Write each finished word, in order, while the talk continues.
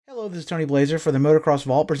Hello, this is Tony Blazer for the Motocross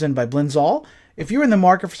Vault presented by Blinzall. If you're in the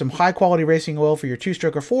market for some high-quality racing oil for your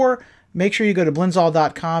two-stroke or four, make sure you go to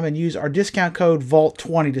blinzall.com and use our discount code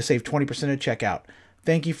VAULT20 to save 20% at checkout.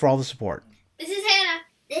 Thank you for all the support. This is Hannah.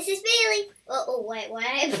 This is Bailey. Oh wait, why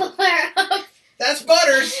did I pull her up? That's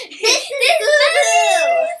Butters. This is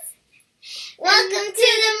Boo. Welcome to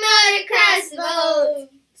the Motocross Vault.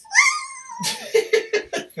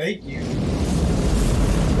 Thank you.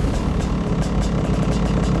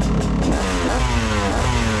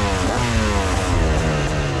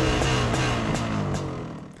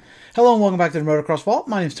 Hello and welcome back to the Motocross Vault.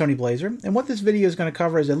 My name is Tony Blazer, and what this video is going to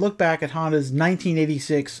cover is a look back at Honda's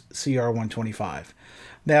 1986 CR125.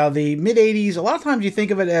 Now, the mid-80s, a lot of times you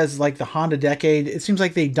think of it as like the Honda decade. It seems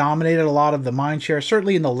like they dominated a lot of the mind share,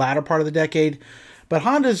 certainly in the latter part of the decade. But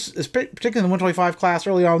Honda's, particularly in the 125 class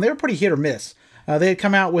early on, they were pretty hit or miss. They had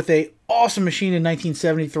come out with an awesome machine in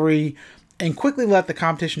 1973 and quickly let the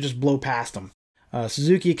competition just blow past them.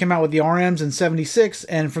 Suzuki came out with the RMs in 76,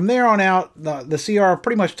 and from there on out, the CR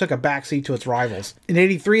pretty much took a backseat to its rivals. In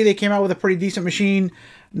 83, they came out with a pretty decent machine.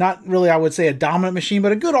 Not really, I would say, a dominant machine,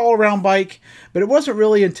 but a good all-around bike. But it wasn't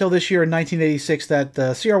really until this year in 1986 that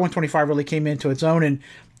the CR125 really came into its own, and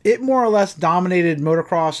it more or less dominated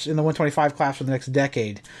motocross in the 125 class for the next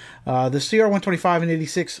decade. The CR125 in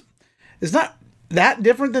 86 is not that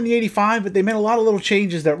different than the 85, but they made a lot of little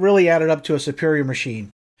changes that really added up to a superior machine.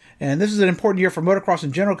 And this is an important year for motocross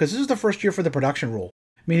in general because this is the first year for the production rule.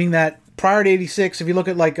 Meaning that prior to 86, if you look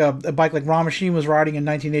at like a bike like Ron Machine was riding in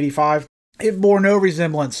 1985, it bore no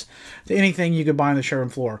resemblance to anything you could buy on the showroom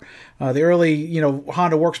floor. The early,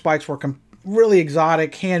 Honda Works bikes were really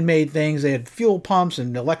exotic, handmade things. They had fuel pumps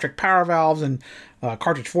and electric power valves and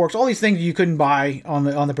cartridge forks, all these things you couldn't buy on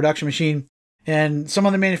the production machine. And some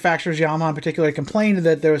of the manufacturers, Yamaha in particular, complained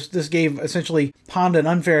that this gave essentially Honda an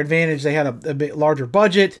unfair advantage. They had a bit larger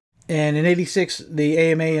budget. And in 86, the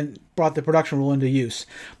AMA brought the production rule into use.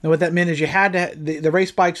 Now, what that meant is you had to, the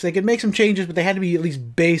race bikes, they could make some changes, but they had to be at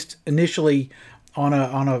least based initially on a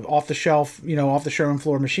off-the-shelf, off the showroom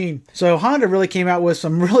floor machine. So Honda really came out with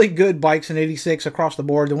some really good bikes in 86 across the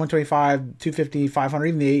board. The 125, 250, 500,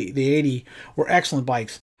 even the 80 were excellent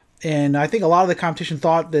bikes. And I think a lot of the competition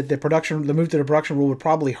thought that the move to the production rule would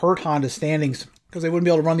probably hurt Honda's standings because they wouldn't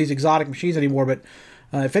be able to run these exotic machines anymore. But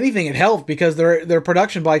if anything, it helped because their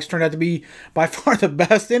production bikes turned out to be by far the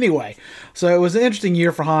best anyway. So it was an interesting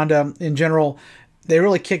year for Honda in general. They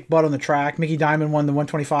really kicked butt on the track. Mickey Diamond won the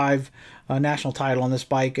 125 national title on this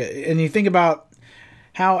bike. And you think about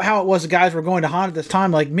how it was the guys were going to Honda at this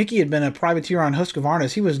time. Like Mickey had been a privateer on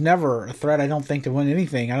Husqvarna's. He was never a threat, I don't think, to win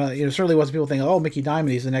anything. It certainly wasn't people thinking, oh, Mickey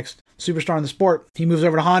Diamond, he's the next superstar in the sport. He moves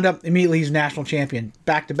over to Honda. Immediately he's national champion,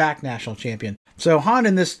 back-to-back national champion. So Honda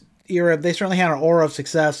in this era, they certainly had an aura of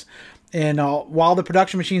success. And while the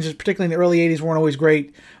production machines, particularly in the early 80s, weren't always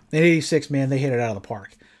great, in 86, man, they hit it out of the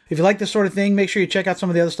park. If you like this sort of thing, make sure you check out some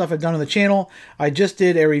of the other stuff I've done on the channel. I just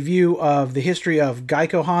did a review of the history of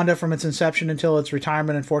Geico Honda from its inception until its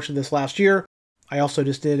retirement, unfortunately, this last year. I also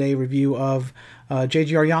just did a review of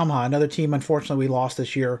JGR Yamaha, another team, unfortunately, we lost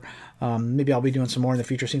this year. Maybe I'll be doing some more in the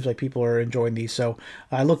future. Seems like people are enjoying these. So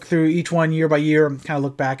I look through each one year by year, kind of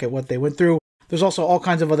look back at what they went through. There's also all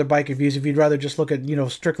kinds of other bike reviews. If you'd rather just look at,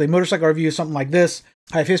 strictly motorcycle reviews, something like this.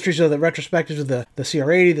 I have histories of the retrospectives of the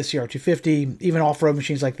CR80, the CR250, even off-road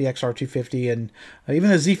machines like the XR250 and even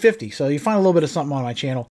the Z50. So you find a little bit of something on my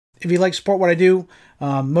channel. If you'd like to support what I do,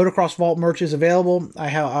 Motocross Vault merch is available.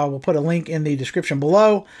 I will put a link in the description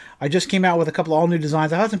below. I just came out with a couple of all-new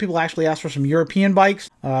designs. I had some people actually ask for some European bikes.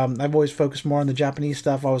 I've always focused more on the Japanese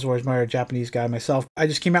stuff. I was always more a Japanese guy myself. I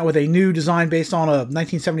just came out with a new design based on a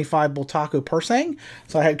 1975 Bultaco Persang.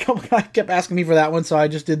 So I had a couple guys kept asking me for that one, so I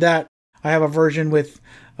just did that. I have a version with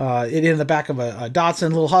it in the back of a Datsun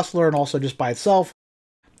Little Hustler and also just by itself.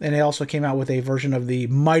 And they also came out with a version of the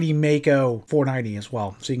Mighty Mako 490 as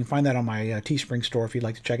well. So you can find that on my Teespring store if you'd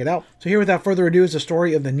like to check it out. So here, without further ado, is the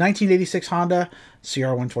story of the 1986 Honda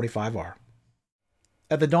CR125R.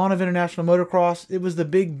 At the dawn of international motocross, it was the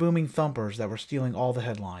big booming thumpers that were stealing all the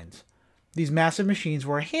headlines. These massive machines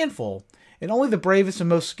were a handful, and only the bravest and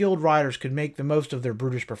most skilled riders could make the most of their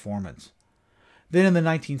brutish performance. Then in the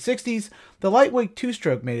 1960s, the lightweight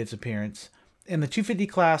two-stroke made its appearance, and the 250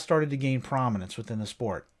 class started to gain prominence within the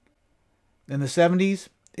sport. In the 70s,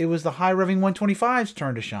 it was the high-revving 125's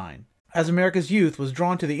turn to shine, as America's youth was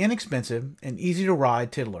drawn to the inexpensive and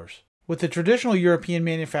easy-to-ride tiddlers. With the traditional European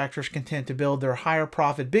manufacturers content to build their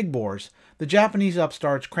higher-profit big bores, the Japanese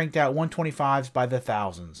upstarts cranked out 125s by the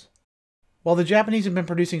thousands. While the Japanese had been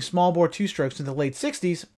producing small-bore two-strokes in the late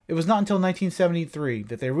 60s, it was not until 1973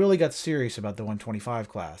 that they really got serious about the 125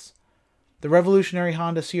 class. The revolutionary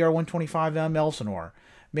Honda CR125M Elsinore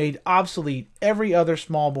made obsolete every other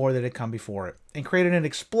small bore that had come before it, and created an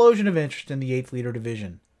explosion of interest in the 8th-liter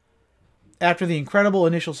division. After the incredible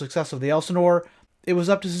initial success of the Elsinore, it was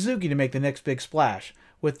up to Suzuki to make the next big splash,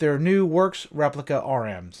 with their new Works Replica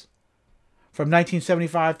RMs. From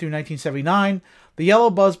 1975 through 1979, the yellow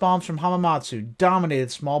buzz bombs from Hamamatsu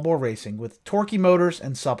dominated small bore racing with torquey motors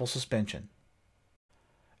and supple suspension.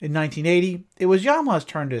 In 1980, it was Yamaha's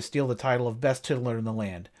turn to steal the title of best titler in the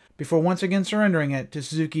land, before once again surrendering it to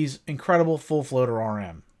Suzuki's incredible full-floater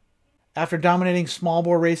RM. After dominating small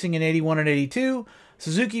bore racing in 81 and 82,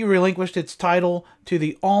 Suzuki relinquished its title to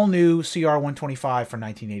the all-new CR125 for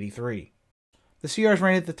 1983. The CR's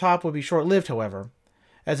reign at the top would be short-lived, however,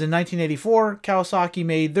 as in 1984, Kawasaki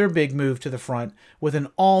made their big move to the front with an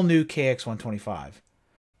all-new KX125.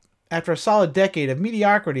 After a solid decade of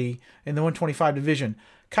mediocrity in the 125 division,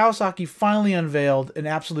 Kawasaki finally unveiled an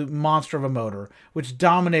absolute monster of a motor, which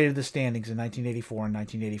dominated the standings in 1984 and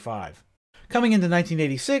 1985. Coming into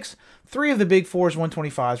 1986, 3 of the Big Four's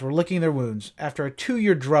 125s were licking their wounds after a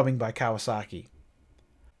 2-year drubbing by Kawasaki.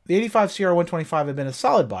 The 85 CR125 had been a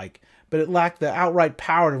solid bike, but it lacked the outright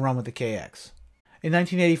power to run with the KX. In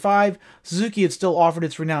 1985, Suzuki had still offered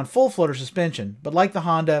its renowned full-floater suspension, but like the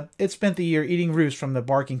Honda, it spent the year eating roost from the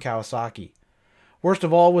barking Kawasaki. Worst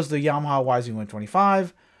of all was the Yamaha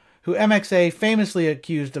YZ125, who MXA famously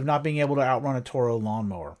accused of not being able to outrun a Toro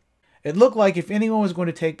lawnmower. It looked like if anyone was going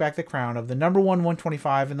to take back the crown of the number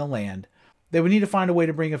 125 in the land, they would need to find a way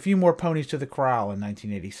to bring a few more ponies to the corral in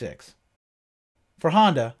 1986. For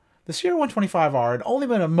Honda, the CR125R had only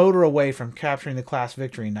been a motor away from capturing the class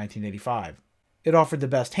victory in 1985. It offered the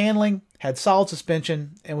best handling, had solid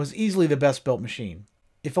suspension, and was easily the best built machine.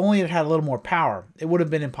 If only it had a little more power, it would have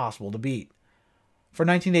been impossible to beat. For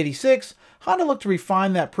 1986, Honda looked to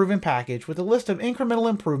refine that proven package with a list of incremental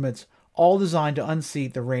improvements, all designed to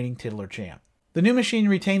unseat the reigning titular champ. The new machine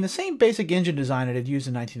retained the same basic engine design it had used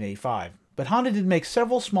in 1985, but Honda did make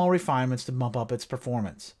several small refinements to bump up its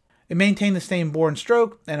performance. It maintained the same bore and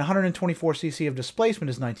stroke and 124cc of displacement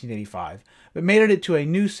as 1985, but mated it to a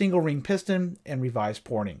new single-ring piston and revised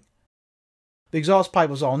porting. The exhaust pipe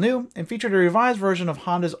was all new and featured a revised version of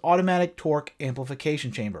Honda's automatic torque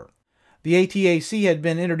amplification chamber. The ATAC had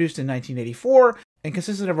been introduced in 1984 and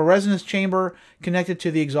consisted of a resonance chamber connected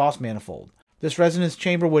to the exhaust manifold. This resonance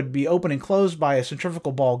chamber would be open and closed by a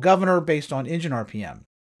centrifugal ball governor based on engine RPM.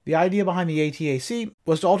 The idea behind the ATAC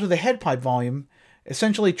was to alter the head pipe volume,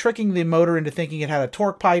 essentially tricking the motor into thinking it had a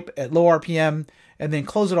torque pipe at low RPM and then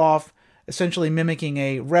close it off, essentially mimicking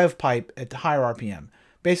a rev pipe at the higher RPM,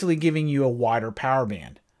 basically giving you a wider power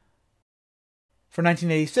band. For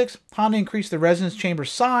 1986, Honda increased the resonance chamber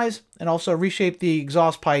size and also reshaped the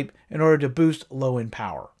exhaust pipe in order to boost low-end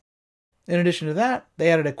power. In addition to that,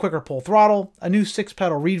 they added a quicker pull throttle, a new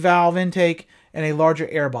 6-pedal reed valve intake, and a larger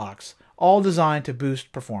airbox, all designed to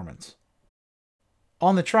boost performance.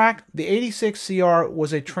 On the track, the 86 CR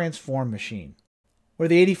was a transformed machine. Where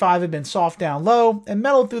the 85 had been soft down low and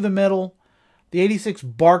mellowed through the middle, the 86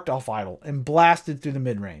 barked off idle and blasted through the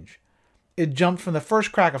mid-range. It jumped from the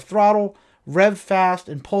first crack of throttle, revved fast,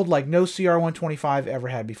 and pulled like no CR125 ever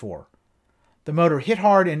had before. The motor hit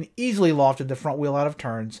hard and easily lofted the front wheel out of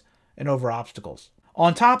turns and over obstacles.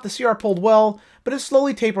 On top, the CR pulled well, but it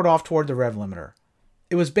slowly tapered off toward the rev limiter.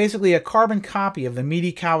 It was basically a carbon copy of the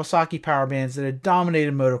meaty Kawasaki power bands that had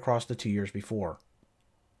dominated motocross the 2 years before.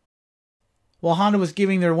 While Honda was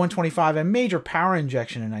giving their 125 a major power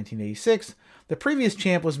injection in 1986, the previous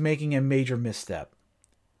champ was making a major misstep.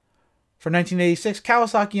 For 1986,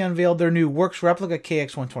 Kawasaki unveiled their new Works Replica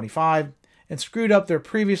KX125 and screwed up their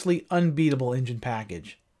previously unbeatable engine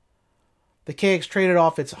package. The KX traded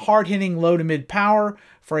off its hard-hitting low-to-mid power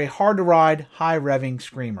for a hard-to-ride, high-revving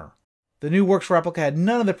screamer. The new Works Replica had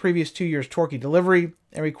none of the previous 2 years' torquey delivery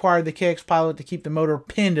and required the KX pilot to keep the motor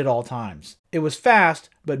pinned at all times. It was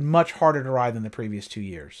fast, but much harder to ride than the previous 2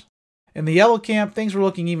 years. In the yellow camp, things were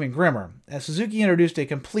looking even grimmer, as Suzuki introduced a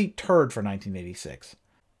complete turd for 1986.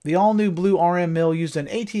 The all-new blue RM mill used an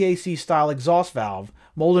ATAC-style exhaust valve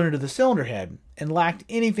molded into the cylinder head and lacked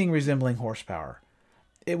anything resembling horsepower.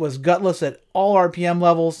 It was gutless at all RPM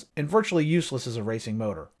levels and virtually useless as a racing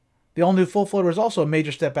motor. The all-new full floater was also a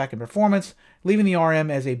major step back in performance, leaving the RM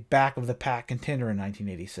as a back-of-the-pack contender in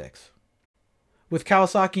 1986. With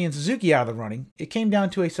Kawasaki and Suzuki out of the running, it came down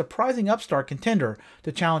to a surprising upstart contender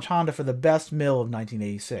to challenge Honda for the best mill of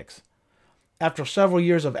 1986. After several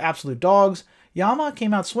years of absolute dogs, Yamaha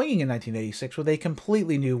came out swinging in 1986 with a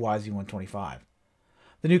completely new YZ125.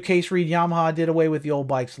 The new case reed Yamaha did away with the old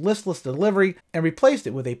bike's listless delivery and replaced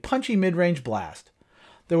it with a punchy mid-range blast.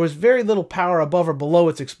 There was very little power above or below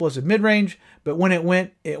its explosive mid-range, but when it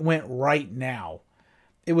went right now.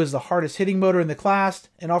 It was the hardest hitting motor in the class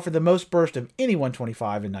and offered the most burst of any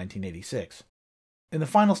 125 in 1986. In the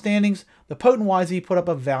final standings, the potent YZ put up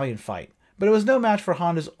a valiant fight, but it was no match for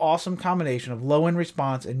Honda's awesome combination of low-end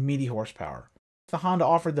response and meaty horsepower. The Honda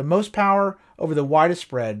offered the most power over the widest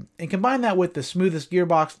spread, and combined that with the smoothest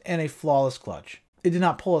gearbox and a flawless clutch. It did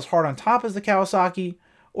not pull as hard on top as the Kawasaki,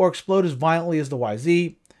 or explode as violently as the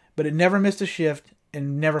YZ, but it never missed a shift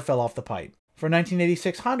and never fell off the pipe. For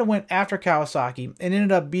 1986, Honda went after Kawasaki and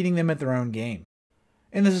ended up beating them at their own game.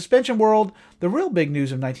 In the suspension world, the real big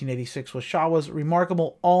news of 1986 was Showa's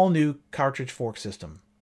remarkable all-new cartridge fork system.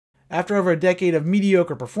 After over a decade of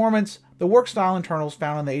mediocre performance, the work-style internals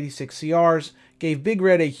found on the 86 CRs gave Big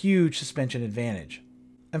Red a huge suspension advantage.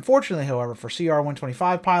 Unfortunately, however, for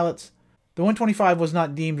CR125 pilots, the 125 was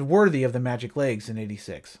not deemed worthy of the magic legs in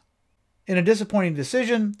 86. In a disappointing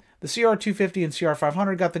decision, the CR250 and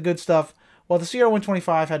CR500 got the good stuff, while the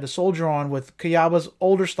CR125 had to soldier on with Kayaba's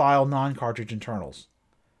older-style non-cartridge internals.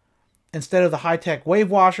 Instead of the high-tech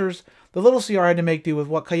wave washers, the little CR had to make do with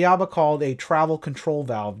what Kayaba called a travel control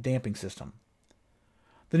valve damping system.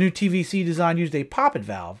 The new TVC design used a poppet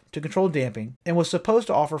valve to control damping and was supposed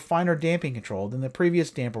to offer finer damping control than the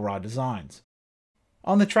previous damper rod designs.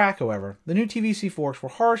 On the track, however, the new TVC forks were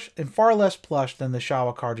harsh and far less plush than the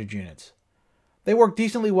Showa cartridge units. They worked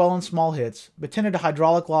decently well on small hits, but tended to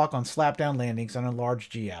hydraulic lock on slap-down landings and on large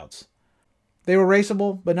G-outs. They were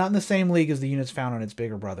raceable, but not in the same league as the units found on its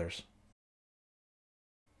bigger brothers.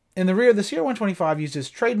 In the rear, the CR125 used its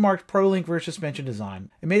trademarked ProLink rear suspension design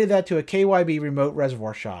and mated that to a KYB remote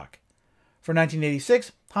reservoir shock. For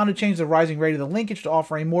 1986, Honda changed the rising rate of the linkage to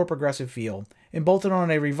offer a more progressive feel, and bolted on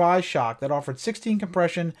a revised shock that offered 16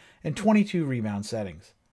 compression and 22 rebound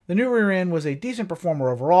settings. The new rear end was a decent performer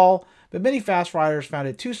overall, but many fast riders found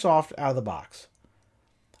it too soft out of the box.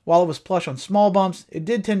 While it was plush on small bumps, it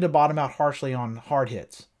did tend to bottom out harshly on hard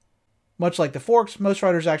hits. Much like the forks, most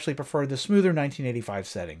riders actually preferred the smoother 1985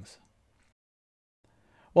 settings.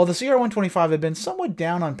 While the CR125 had been somewhat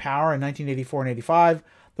down on power in 1984 and 85,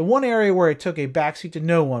 the one area where it took a backseat to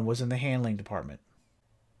no one was in the handling department.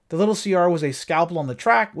 The little CR was a scalpel on the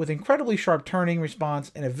track with incredibly sharp turning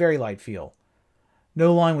response and a very light feel.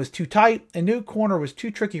 No line was too tight, and no corner was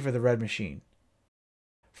too tricky for the red machine.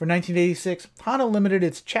 For 1986, Honda limited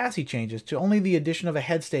its chassis changes to only the addition of a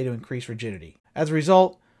headstay to increase rigidity. As a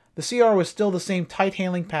result, the CR was still the same tight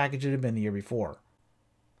handling package it had been the year before.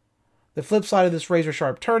 The flip side of this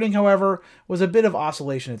razor-sharp turning, however, was a bit of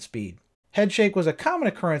oscillation at speed. Head shake was a common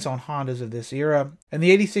occurrence on Hondas of this era, and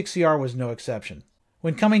the 86 CR was no exception.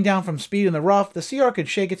 When coming down from speed in the rough, the CR could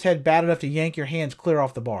shake its head bad enough to yank your hands clear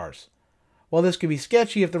off the bars. While this could be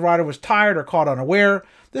sketchy if the rider was tired or caught unaware,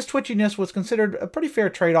 this twitchiness was considered a pretty fair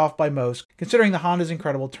trade-off by most, considering the Honda's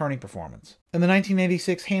incredible turning performance. In the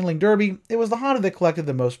 1986 Handling Derby, it was the Honda that collected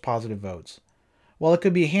the most positive votes. While it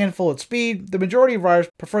could be a handful at speed, the majority of riders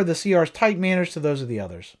preferred the CR's tight manners to those of the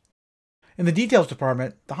others. In the details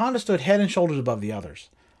department, the Honda stood head and shoulders above the others.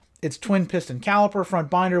 Its twin-piston caliper front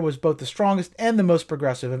binder was both the strongest and the most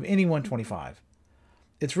progressive of any 125.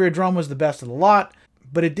 Its rear drum was the best of the lot,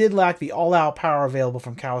 but it did lack the all-out power available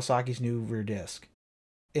from Kawasaki's new rear disc.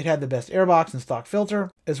 It had the best airbox and stock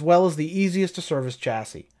filter, as well as the easiest to service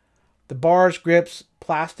chassis. The bars, grips,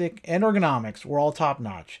 plastic, and ergonomics were all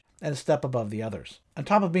top-notch, and a step above the others. On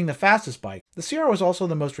top of being the fastest bike, the CR was also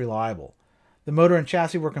the most reliable. The motor and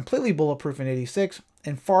chassis were completely bulletproof in 86,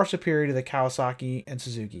 and far superior to the Kawasaki and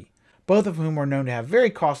Suzuki, both of whom were known to have very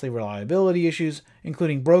costly reliability issues,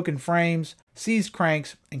 including broken frames, seized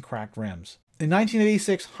cranks, and cracked rims. In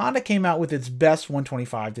 1986, Honda came out with its best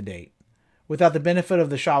 125 to date. Without the benefit of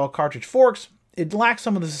the Showa cartridge forks, it lacked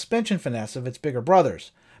some of the suspension finesse of its bigger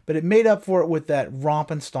brothers, but it made up for it with that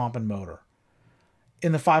rompin' motor.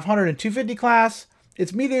 In the 500 and 250 class,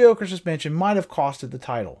 its mediocre suspension might have cost it the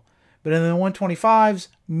title, but in the 125s,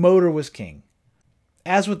 motor was king.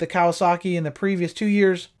 As with the Kawasaki in the previous 2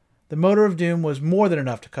 years, the motor of doom was more than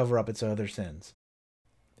enough to cover up its other sins.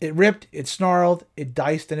 It ripped, it snarled, it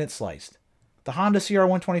diced, and it sliced. The Honda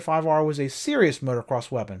CR125R was a serious motocross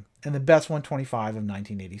weapon, and the best 125 of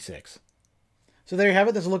 1986. So there you have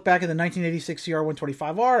it. There's a look back at the 1986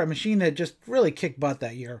 CR125R, a machine that just really kicked butt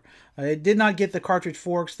that year. It did not get the cartridge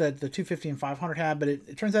forks that the 250 and 500 had, but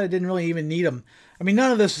it turns out it didn't really even need them. I mean,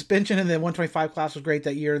 none of the suspension in the 125 class was great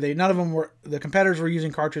that year. None of them were, the competitors were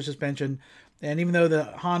using cartridge suspension. And even though the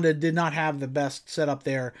Honda did not have the best setup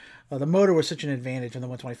there, the motor was such an advantage in the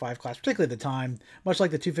 125 class, particularly at the time, much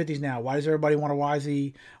like the 250s now. Why does everybody want a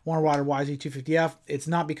YZ 250F? It's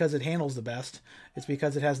not because it handles the best. It's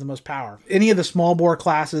because it has the most power. Any of the small bore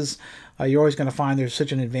classes, you're always going to find there's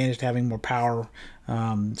such an advantage to having more power.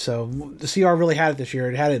 So the CR really had it this year.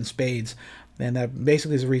 It had it in spades. And that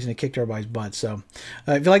basically is the reason it kicked everybody's butt. So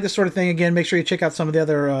if you like this sort of thing, again, make sure you check out some of the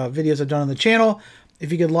other videos I've done on the channel.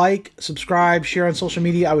 If you could like, subscribe, share on social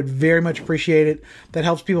media, I would very much appreciate it. That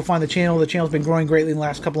helps people find the channel. The channel's been growing greatly in the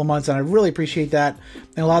last couple of months, and I really appreciate that.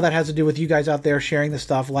 And a lot of that has to do with you guys out there sharing the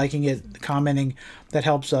stuff, liking it, commenting. That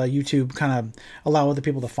helps YouTube kind of allow other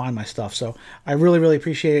people to find my stuff. So I really, really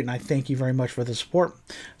appreciate it, and I thank you very much for the support.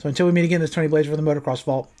 So until we meet again, this is Tony Blazer for the Motocross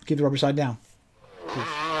Vault. Keep the rubber side down.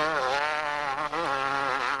 Peace.